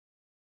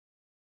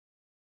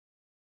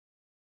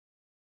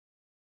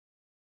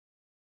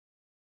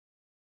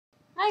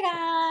Hi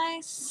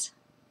guys!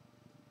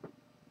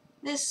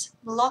 This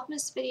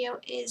Vlogmas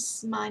video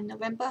is my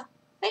November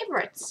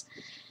favorites.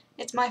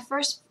 It's my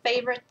first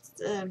favorite,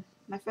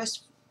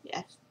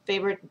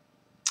 favorite,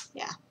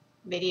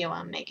 video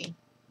I'm making.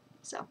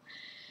 So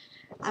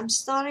I'm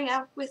starting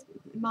out with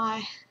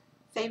my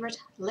favorite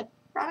lip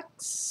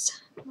products,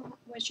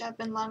 which I've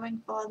been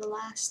loving for the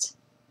last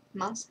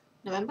month,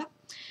 November.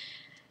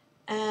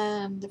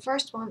 And the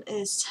first one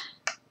is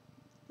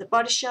the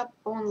Body Shop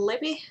Born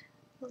Lippy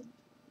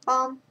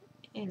Balm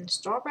in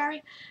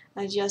strawberry.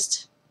 I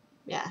just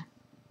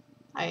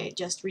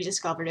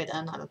rediscovered it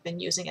and I've been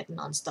using it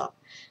non-stop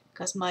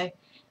because my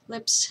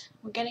lips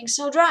were getting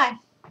so dry.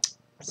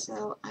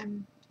 So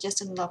I'm just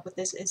in love with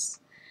this. It's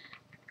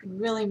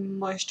really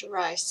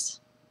moisturized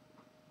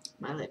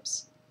my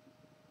lips.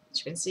 As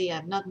you can see,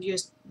 I've not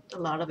used a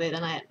lot of it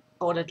and I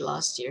bought it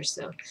last year,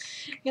 so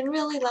it can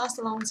really last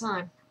a long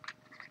time.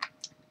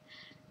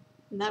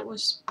 And that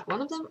was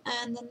one of them.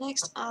 And the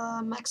next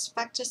are Max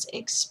Factor's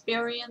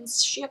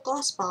Experience Sheer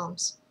Gloss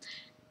Balms.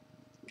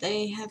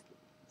 They have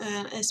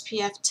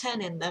SPF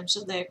 10 in them,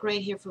 so they're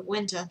great here for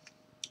winter.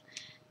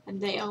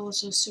 And they are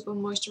also super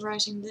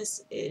moisturizing.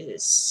 This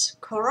is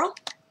Coral.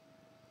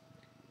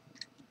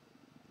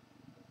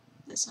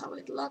 That's how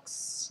it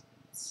looks.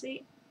 Let's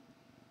see.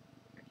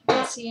 You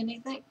can see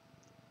anything?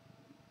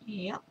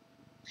 Yep.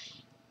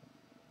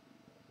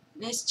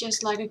 It's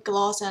just like a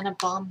gloss and a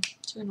balm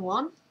 2 in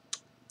 1.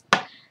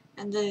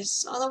 And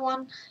this other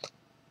one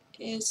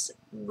is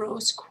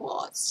Rose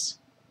Quartz.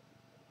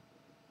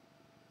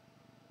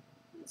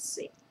 Let's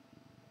see.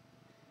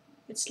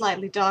 It's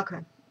slightly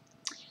darker.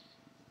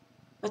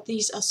 But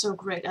these are so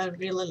great. I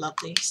really love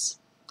these.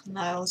 And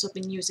I've also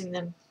been using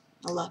them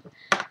a lot.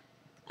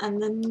 And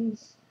the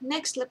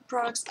next lip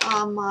products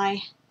are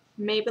my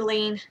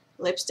Maybelline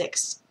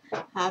lipsticks.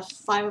 I have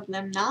 5 of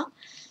them now.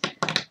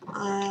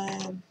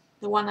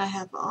 The one I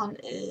have on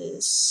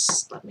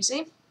is, let me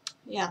see,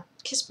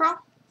 Kiss Pro.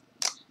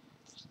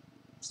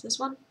 It's this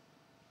one.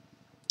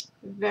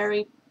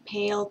 Very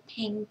pale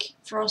pink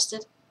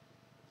frosted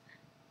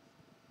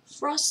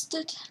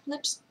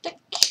lipstick.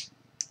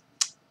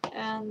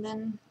 And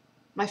then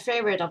my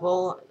favorite of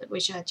all,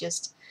 which I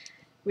just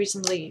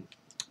recently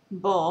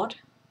bought,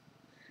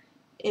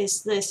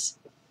 is this.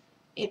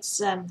 It's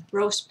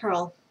Rose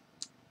Pearl.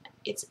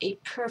 It's a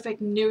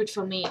perfect nude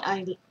for me.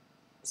 I'm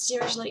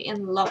seriously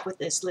in love with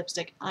this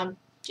lipstick. I'm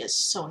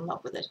just so in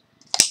love with it.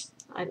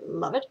 I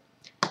love it.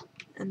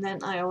 And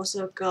then I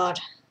also got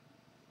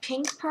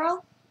Pink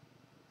Pearl.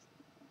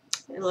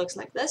 It looks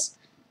like this.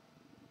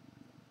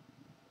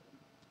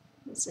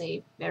 It's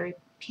a very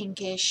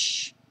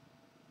pinkish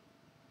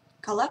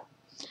color.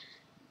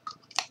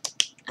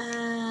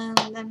 And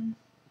then,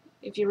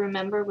 if you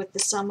remember, with the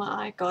summer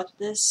I got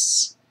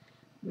this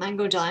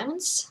Mango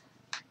Diamonds.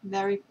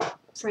 Very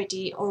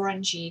pretty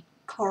orangey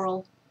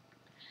coral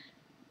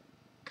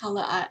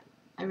color. I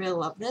really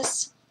love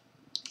this.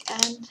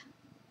 And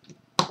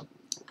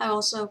I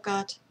also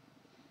got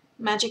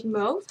Magic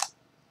Mauve,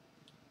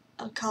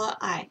 a color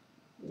I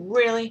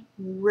really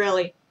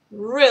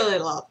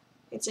love.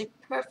 It's a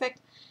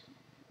perfect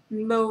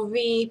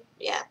mauvey,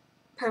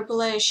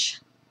 purplish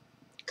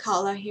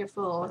color here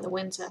for the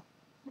winter.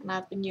 And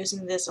I've been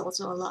using this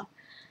also a lot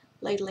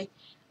lately.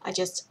 I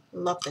just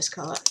love this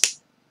color.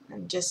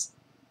 And just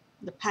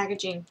the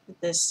packaging with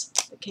this,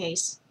 the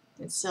case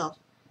itself,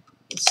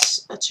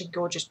 it's such a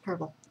gorgeous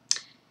purple.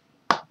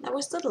 That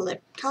was the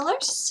lip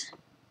colors.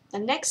 The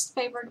next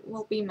favorite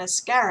will be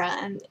mascara,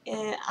 and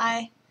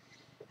I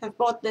have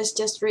bought this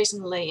just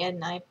recently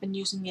and I've been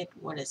using it,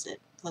 for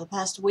the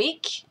past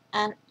week,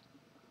 and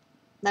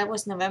that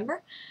was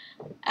November,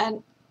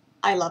 and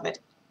I love it.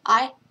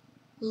 I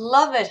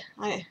love it.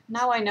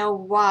 Now I know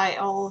why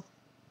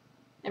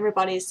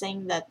everybody is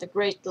saying that the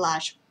Great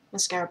Lash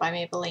mascara by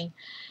Maybelline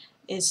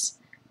is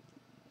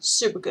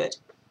super good.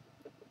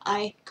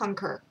 I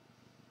concur.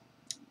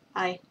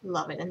 I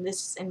love it, and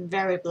this is in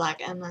very black,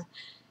 and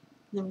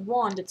the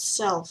wand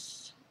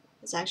itself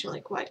is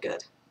actually quite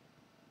good.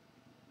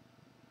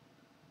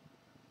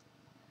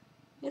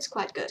 It's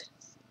quite good.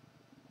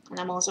 And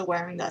I'm also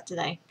wearing that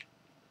today.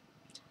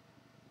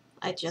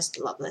 I just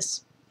love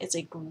this. It's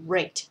a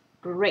great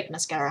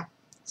mascara.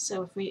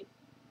 So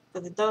for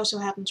those who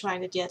haven't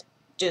tried it yet,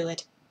 do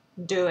it.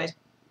 Do it.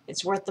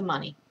 It's worth the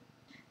money.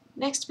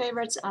 Next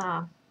favorites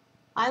are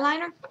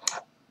eyeliner.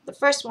 The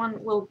first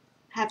one will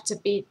have to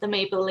be the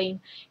Maybelline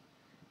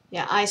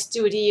Eye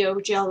Studio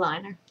Gel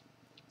Liner.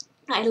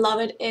 I love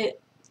it. It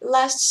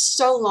lasts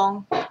so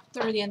long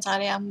through the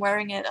entire day. I'm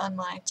wearing it on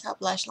my top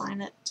lash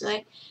liner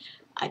today.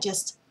 I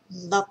just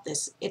love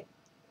this.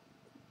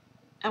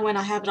 And when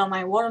I have it on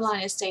my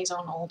waterline, it stays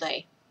on all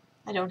day.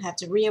 I don't have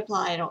to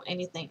reapply it or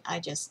anything. I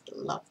just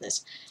love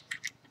this.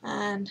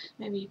 And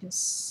maybe you can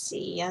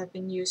see I've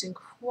been using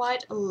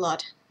quite a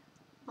lot.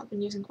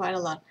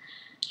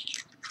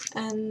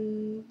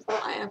 And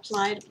I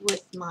applied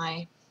with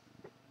my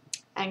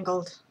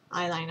angled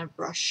eyeliner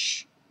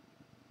brush.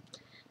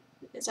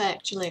 It's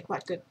actually a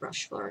quite good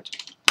brush for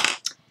it.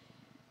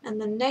 And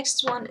the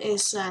next one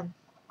is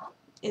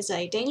is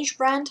a Danish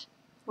brand,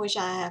 which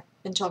I have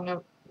been talking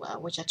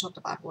about, which I talked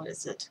about, what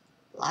is it,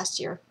 last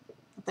year,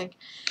 I think.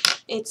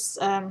 It's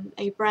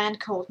a brand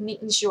called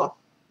Nitensjord.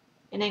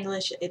 In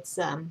English, it's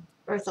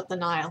Earth of the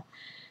Nile.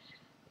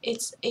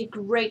 It's a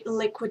great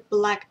liquid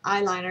black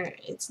eyeliner.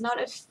 It's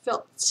not a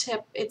felt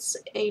tip, it's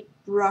a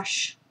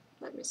brush.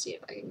 Let me see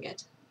if I can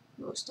get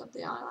most of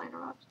the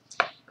eyeliner off.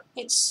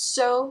 It's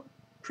so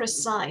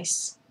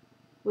precise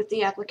with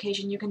the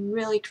application. You can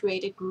really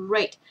create a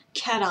great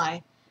cat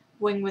eye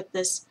wing with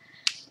this.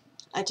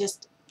 I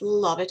just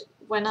love it.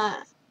 When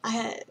I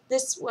had,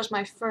 this was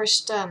my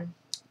first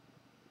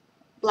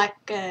black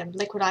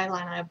liquid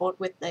eyeliner I bought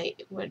with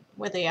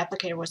where the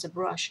applicator was a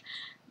brush,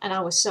 and I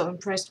was so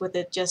impressed with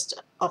it just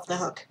off the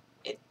hook.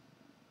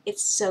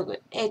 It's so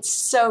good. It's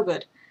so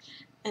good.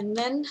 And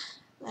then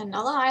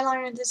another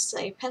eyeliner, this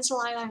a pencil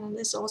eyeliner,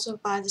 this also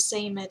by the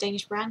same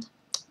Danish brand.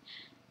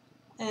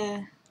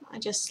 I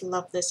just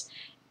love this.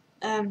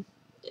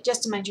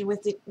 Just to mention,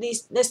 with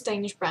this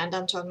Danish brand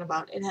I'm talking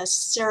about, it has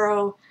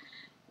 0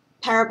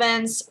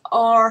 parabens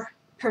or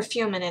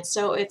perfume in it,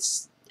 so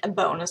it's a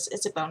bonus.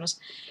 It's a bonus.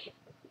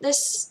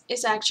 This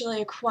is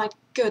actually a quite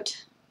good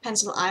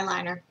pencil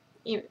eyeliner,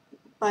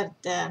 but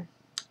the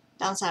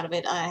downside of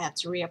it, I have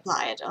to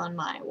reapply it on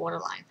my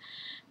waterline.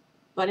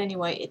 But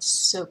anyway, it's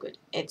so good.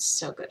 It's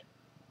so good.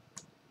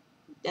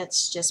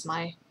 That's just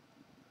my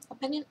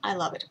opinion. I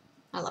love it.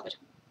 I love it.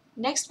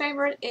 Next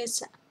favorite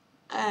is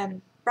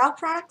brow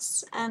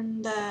products,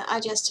 and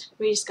I just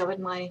rediscovered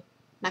my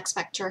Max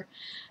Factor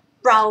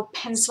brow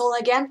pencil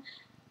again,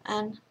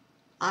 and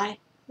I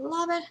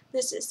love it.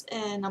 This is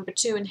number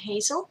 2 in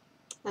Hazel.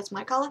 That's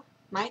my color,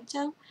 my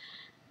tone.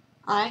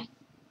 I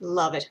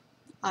love it.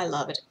 I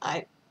love it.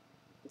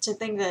 To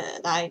think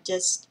that I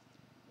just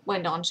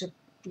went on to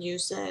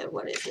use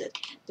what is it,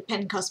 the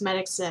Pen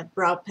Cosmetics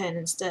brow pen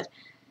instead,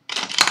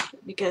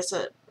 because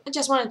I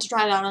just wanted to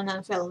try it out and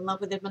then fell in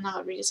love with it, but now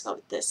I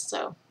rediscovered this,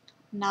 so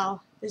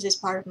now this is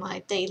part of my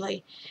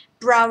daily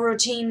brow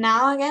routine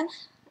now again,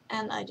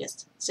 and I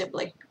just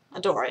simply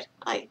adore it.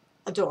 I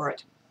adore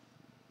it.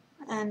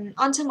 And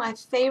onto my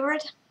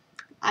favorite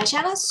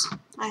eyeshadows.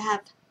 I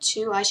have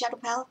 2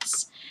 eyeshadow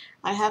palettes.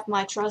 I have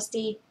my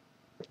trusty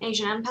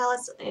H&M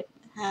palettes. It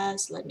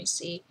has, let me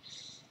see,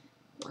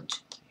 1, 2,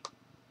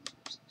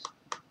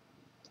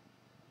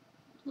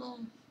 3,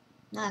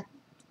 4.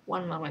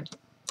 1 moment.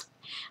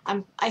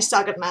 I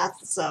suck at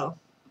math, so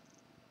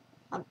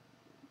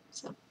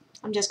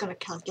I'm just gonna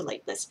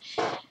calculate this.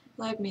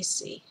 Let me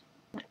see.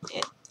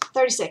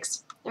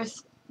 36.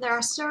 There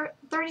are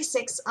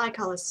 36 eye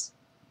colors,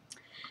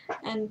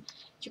 and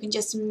you can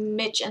just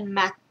mix and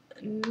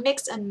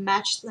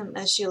match them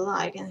as you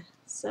like. And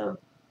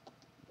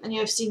you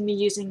have seen me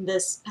using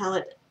this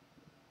palette,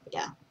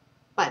 yeah,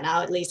 by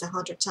now at least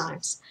 100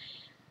 times.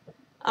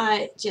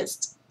 I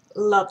just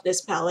love this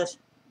palette,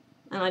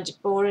 and I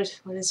just bought it,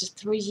 what is it,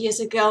 3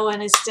 years ago,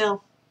 and it's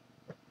still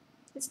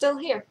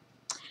here.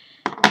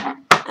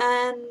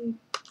 And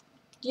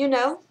you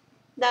know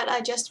that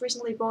I just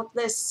recently bought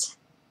this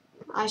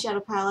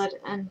eyeshadow palette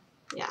and,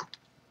 yeah,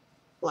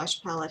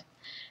 blush palette,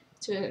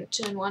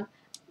 2-in-1,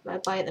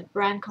 by the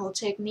brand called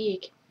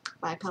Technique,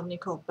 by a company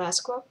called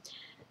Basco.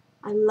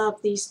 I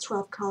love these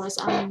 12 colors.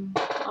 On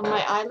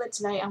my eyelid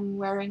today, I'm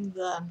wearing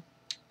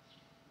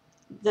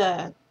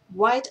the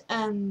white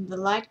and the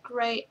light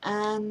gray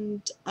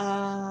and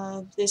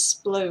this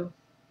blue,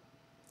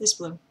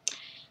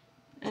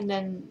 and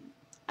then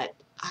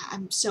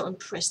I'm so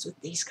impressed with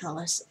these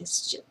colors.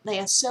 They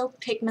are so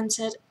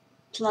pigmented,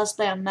 plus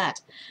they are matte.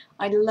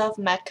 I love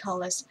matte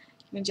colors.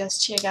 You can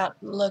just check out,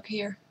 look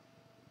here.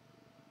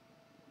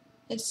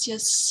 It's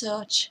just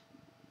such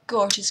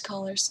gorgeous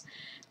colors.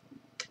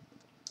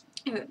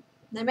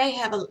 They may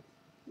have a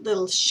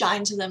little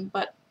shine to them,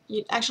 but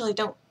you actually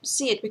don't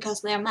see it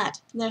because they are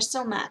matte. They're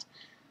so matte.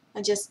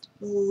 I just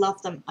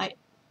love them. I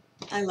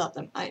love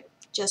them. I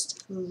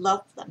just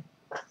love them.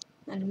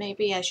 And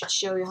maybe I should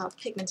show you how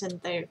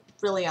pigmented they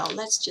really are.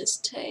 Let's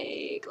just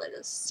take, let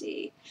us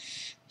see.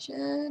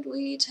 Should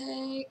we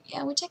take,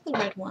 yeah, we take the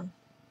red one.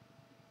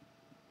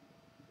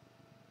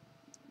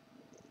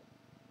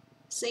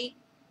 See?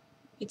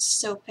 It's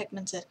so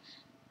pigmented.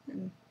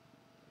 And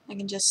I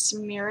can just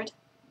smear it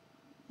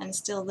and it's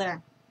still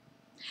there.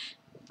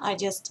 I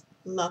just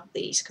love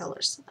these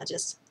colors. I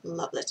just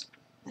love it.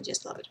 I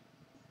just love it.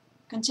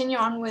 Continue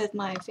on with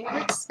my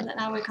favorites.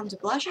 Now we come to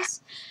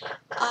blushes.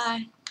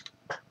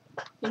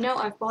 You know,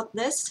 I've bought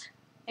this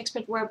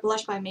Expert Wear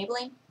blush by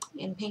Maybelline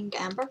in Pink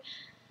Amber.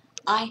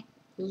 I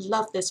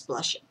love this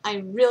blush. I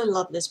really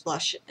love this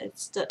blush.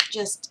 It's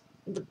just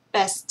the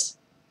best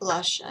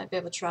blush I've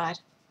ever tried.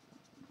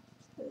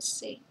 Let's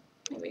see.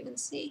 Maybe you can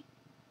see.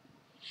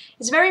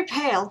 It's very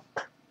pale,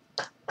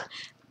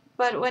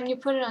 but when you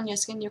put it on your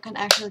skin, you can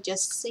actually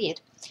just see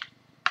it.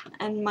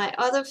 And my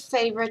other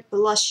favorite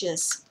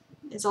blushes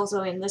is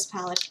also in this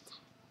palette.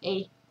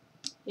 A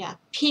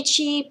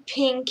peachy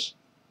pink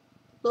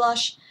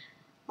blush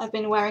I've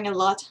been wearing a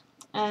lot,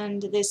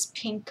 and this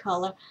pink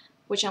color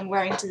which I'm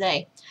wearing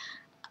today.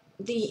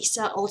 These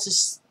are also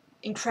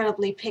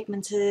incredibly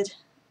pigmented,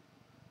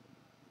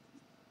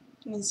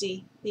 You can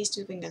see these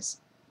two fingers.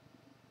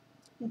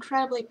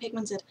 Incredibly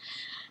pigmented.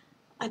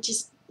 I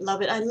just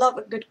love it. I love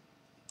a good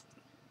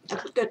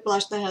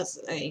blush that has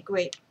a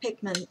great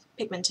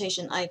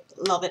pigmentation. I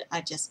love it.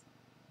 I just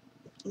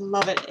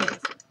love it.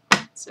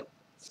 So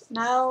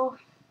now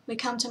we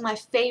come to my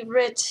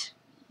favorite,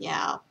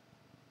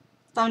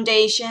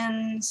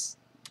 foundations,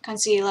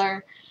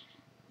 concealer,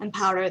 and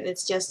powder.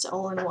 It's just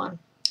all in one.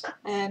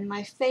 And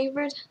my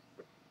favorite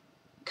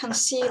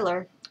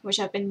concealer, which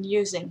I've been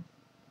using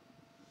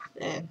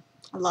a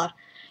lot,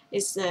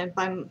 is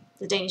by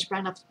the Danish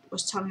brand I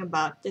was talking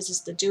about. This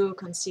is the Duo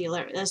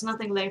Concealer. There's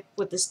nothing left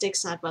with the stick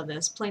side, but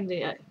there's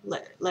plenty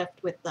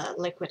left with the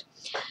liquid.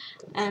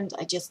 And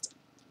I just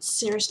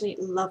seriously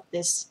love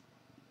this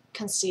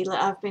concealer.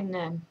 I've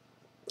been,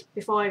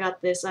 before I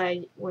got this,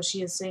 I was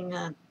using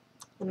the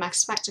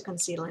Max Factor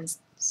concealer,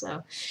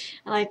 so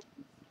and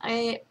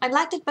I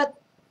liked it, but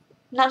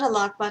not a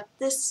lot. But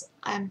this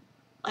I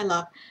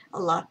love a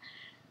lot.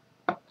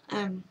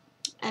 And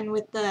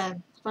with the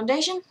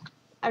foundation,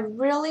 I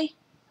really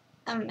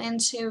am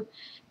into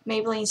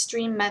Maybelline's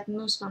Dream Matte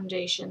Mousse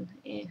Foundation,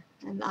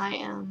 and I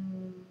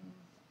am,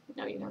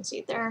 you can see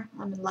it there,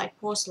 I'm in light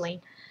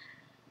porcelain.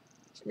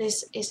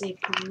 This is a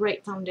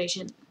great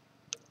foundation,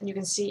 and you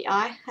can see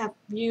I have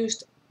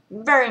used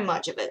very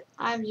much of it.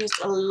 I've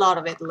used a lot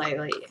of it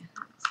lately.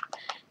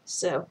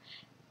 So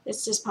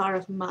this is part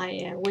of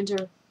my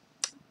winter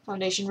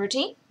foundation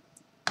routine.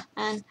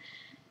 And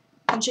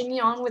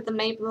continuing on with the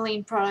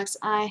Maybelline products,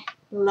 I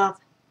love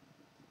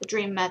the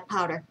Dream Matte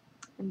Powder,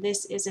 and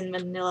this is in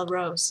Vanilla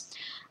Rose.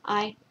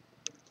 I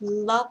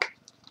love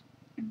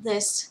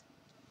this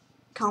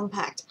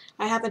compact.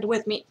 I have it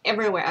with me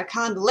everywhere. I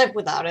can't live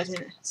without it,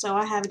 so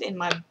I have it in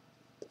my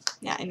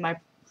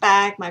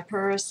bag, my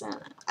purse,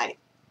 and I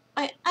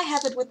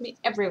have it with me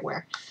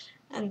everywhere.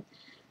 And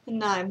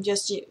I'm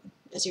just,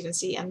 as you can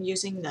see, I'm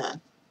using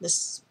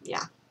this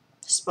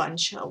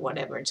sponge or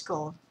whatever it's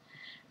called,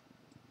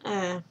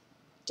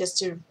 just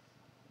to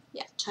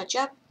touch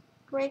up.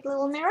 Great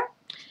little mirror.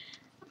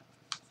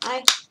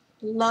 I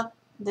love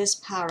this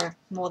powder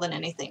more than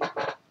anything,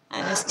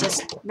 and it's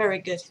just very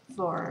good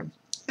for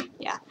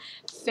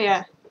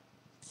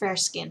fair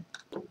skin.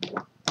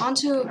 On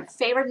to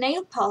favorite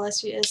nail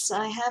polishes.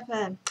 I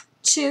have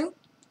 2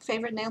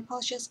 favorite nail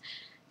polishes.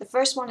 The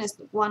first one is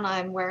the one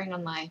I'm wearing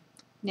on my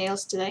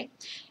nails today.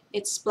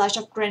 It's Splash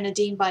of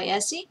Grenadine by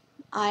Essie.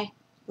 I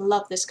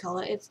love this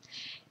color. It's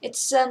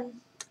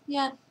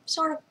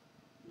sort of.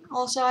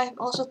 Also, I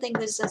also think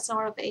this is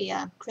sort of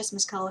a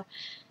Christmas color.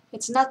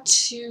 It's not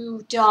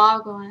too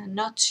dark or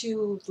not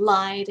too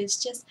light. It's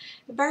just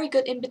a very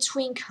good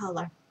in-between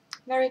color.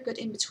 Very good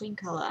in-between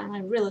color, and I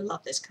really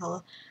love this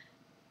color.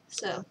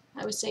 So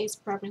I would say it's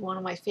probably one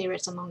of my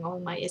favorites among all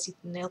my Essie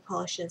nail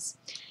polishes.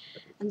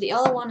 And the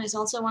other one is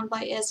also one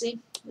by Essie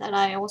that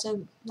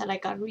I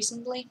got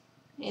recently.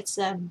 It's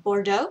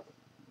Bordeaux.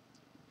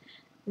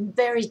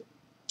 Very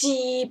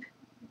deep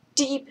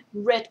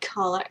red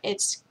color.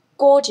 It's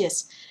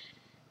gorgeous.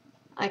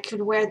 I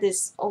could wear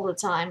this all the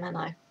time, and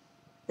I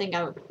think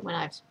when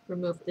I've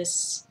removed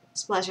this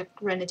Splash of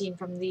Grenadine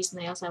from these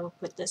nails, I will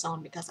put this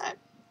on because I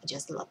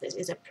just love this.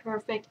 It's a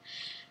perfect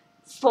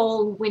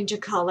fall winter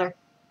color.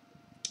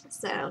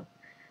 So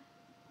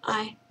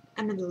I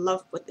am in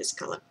love with this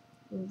color.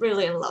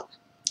 Really in love.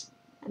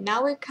 And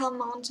now we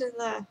come on to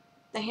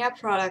the hair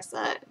products.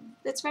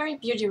 It's very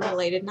beauty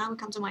related. Now we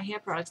come to my hair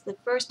products. The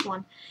first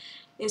one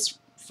is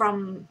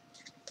from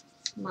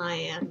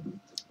my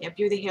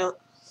beauty hair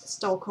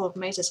store called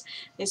Macy's.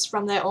 It's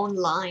from their own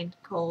line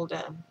called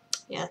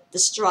the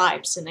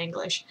Stripes in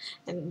English,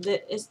 and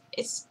it's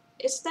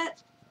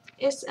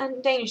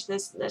in Danish.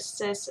 This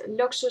says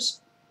Luxus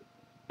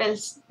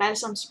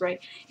Balsam Spray.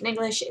 In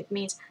English, it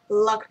means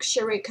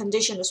luxury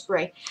conditioner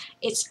spray.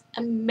 It's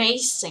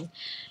amazing.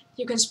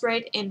 You can spray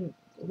it in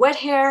wet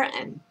hair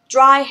and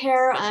dry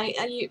hair.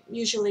 I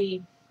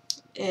usually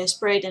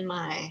spray it in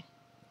my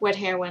wet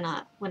hair when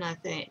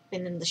I've been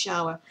in the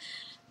shower,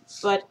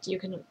 but you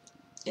can.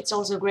 It's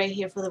also great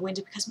here for the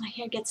winter because my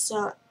hair gets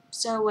so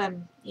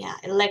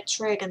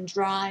electric and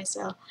dry.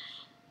 So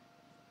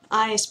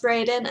I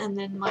spray it in, and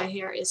then my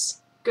hair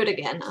is good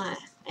again.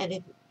 And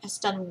it has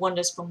done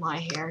wonders for my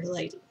hair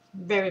lately,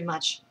 very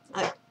much.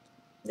 I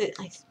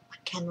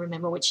can't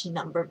remember which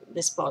number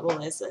this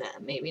bottle is.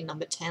 Maybe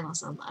number 10 or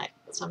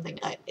something.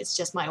 It's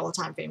just my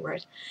all-time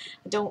favorite.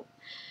 I'm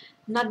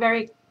not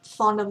very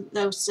fond of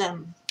those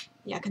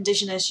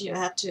conditioners you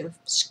have to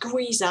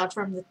squeeze out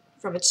from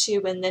a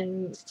tube and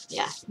then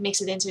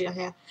mix it into your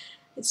hair.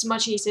 It's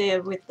much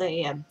easier with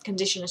the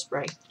conditioner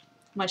spray.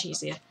 Much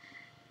easier.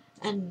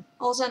 And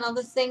also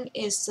another thing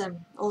is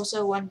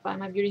also one by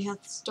my beauty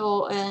health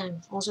store,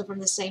 and also from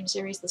the same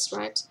series, the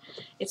Stripes.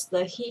 It's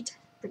the Heat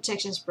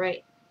Protection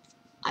Spray.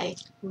 I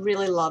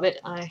really love it.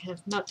 I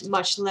have not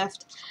much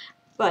left,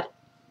 but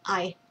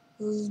I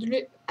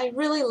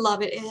really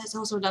love it. It has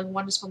also done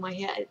wonders for my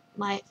hair.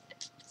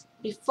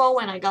 Before,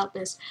 when I got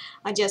this,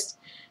 I just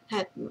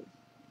had,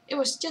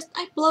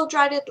 I blow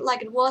dried it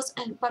like it was,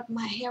 but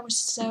my hair was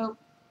so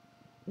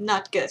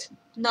not good,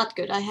 not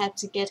good. I had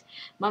to get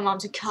my mom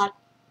to cut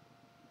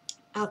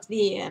out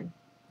the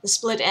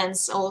split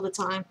ends all the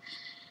time.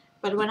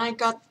 But when I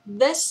got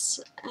this,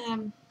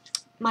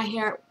 my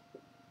hair,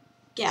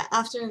 yeah,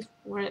 after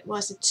what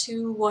was it,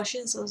 2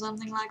 washes or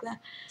something like that,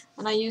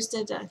 and I used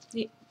it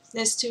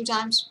this 2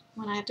 times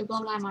when I had to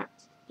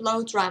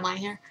blow dry my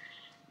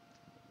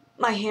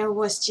hair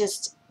was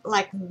just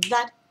like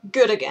that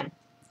good again.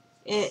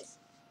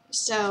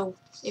 So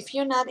if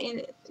you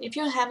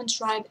haven't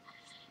tried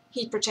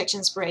heat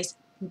protection sprays,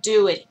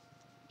 do it.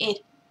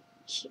 It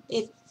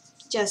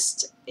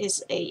just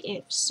is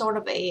a sort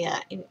of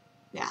a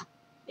yeah,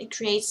 it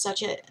creates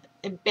such a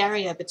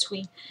barrier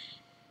between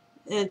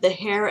the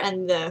hair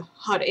and the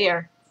hot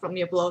air from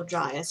your blow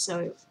dryer.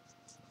 So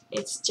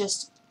it's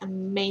just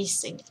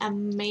amazing,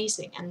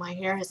 amazing, and my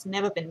hair has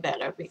never been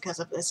better because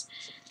of this,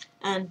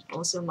 and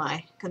also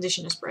my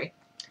conditioner spray.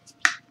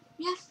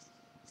 Yeah,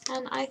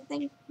 and I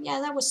think, yeah,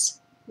 that was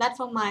that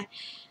for my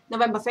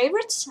November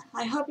favorites.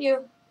 I hope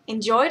you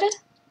enjoyed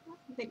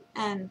it,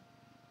 and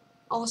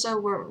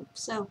also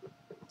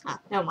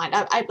never mind,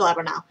 I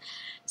blabber now.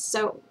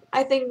 So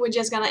I think we're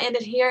just gonna end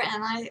it here,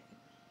 and I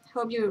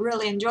hope you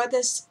really enjoyed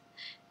this,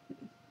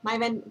 my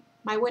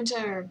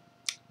winter,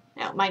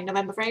 my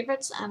November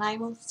favorites, and I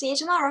will see you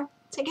tomorrow.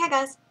 Take care,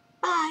 guys.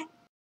 Bye.